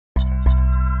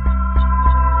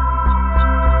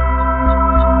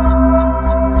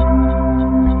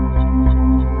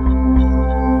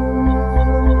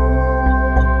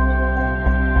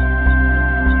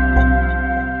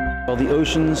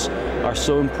oceans are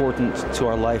so important to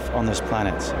our life on this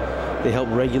planet. They help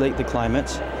regulate the climate.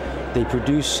 They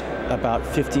produce about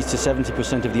 50 to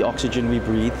 70% of the oxygen we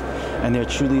breathe, and they're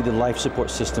truly the life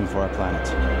support system for our planet.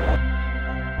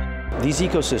 These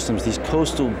ecosystems, these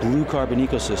coastal blue carbon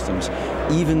ecosystems,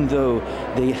 even though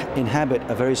they inhabit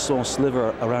a very small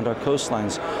sliver around our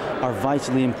coastlines, are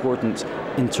vitally important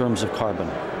in terms of carbon.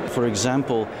 For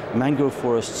example, mangrove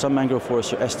forests, some mangrove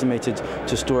forests are estimated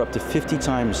to store up to 50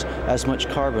 times as much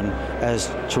carbon as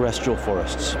terrestrial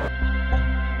forests.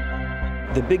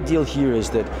 The big deal here is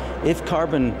that if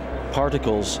carbon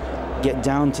particles get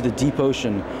down to the deep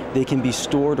ocean, they can be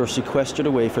stored or sequestered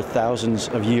away for thousands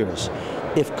of years.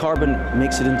 If carbon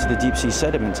makes it into the deep sea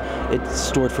sediment, it's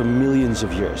stored for millions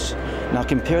of years. Now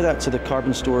compare that to the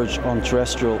carbon storage on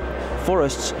terrestrial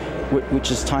forests,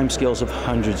 which is timescales of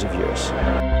hundreds of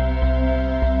years.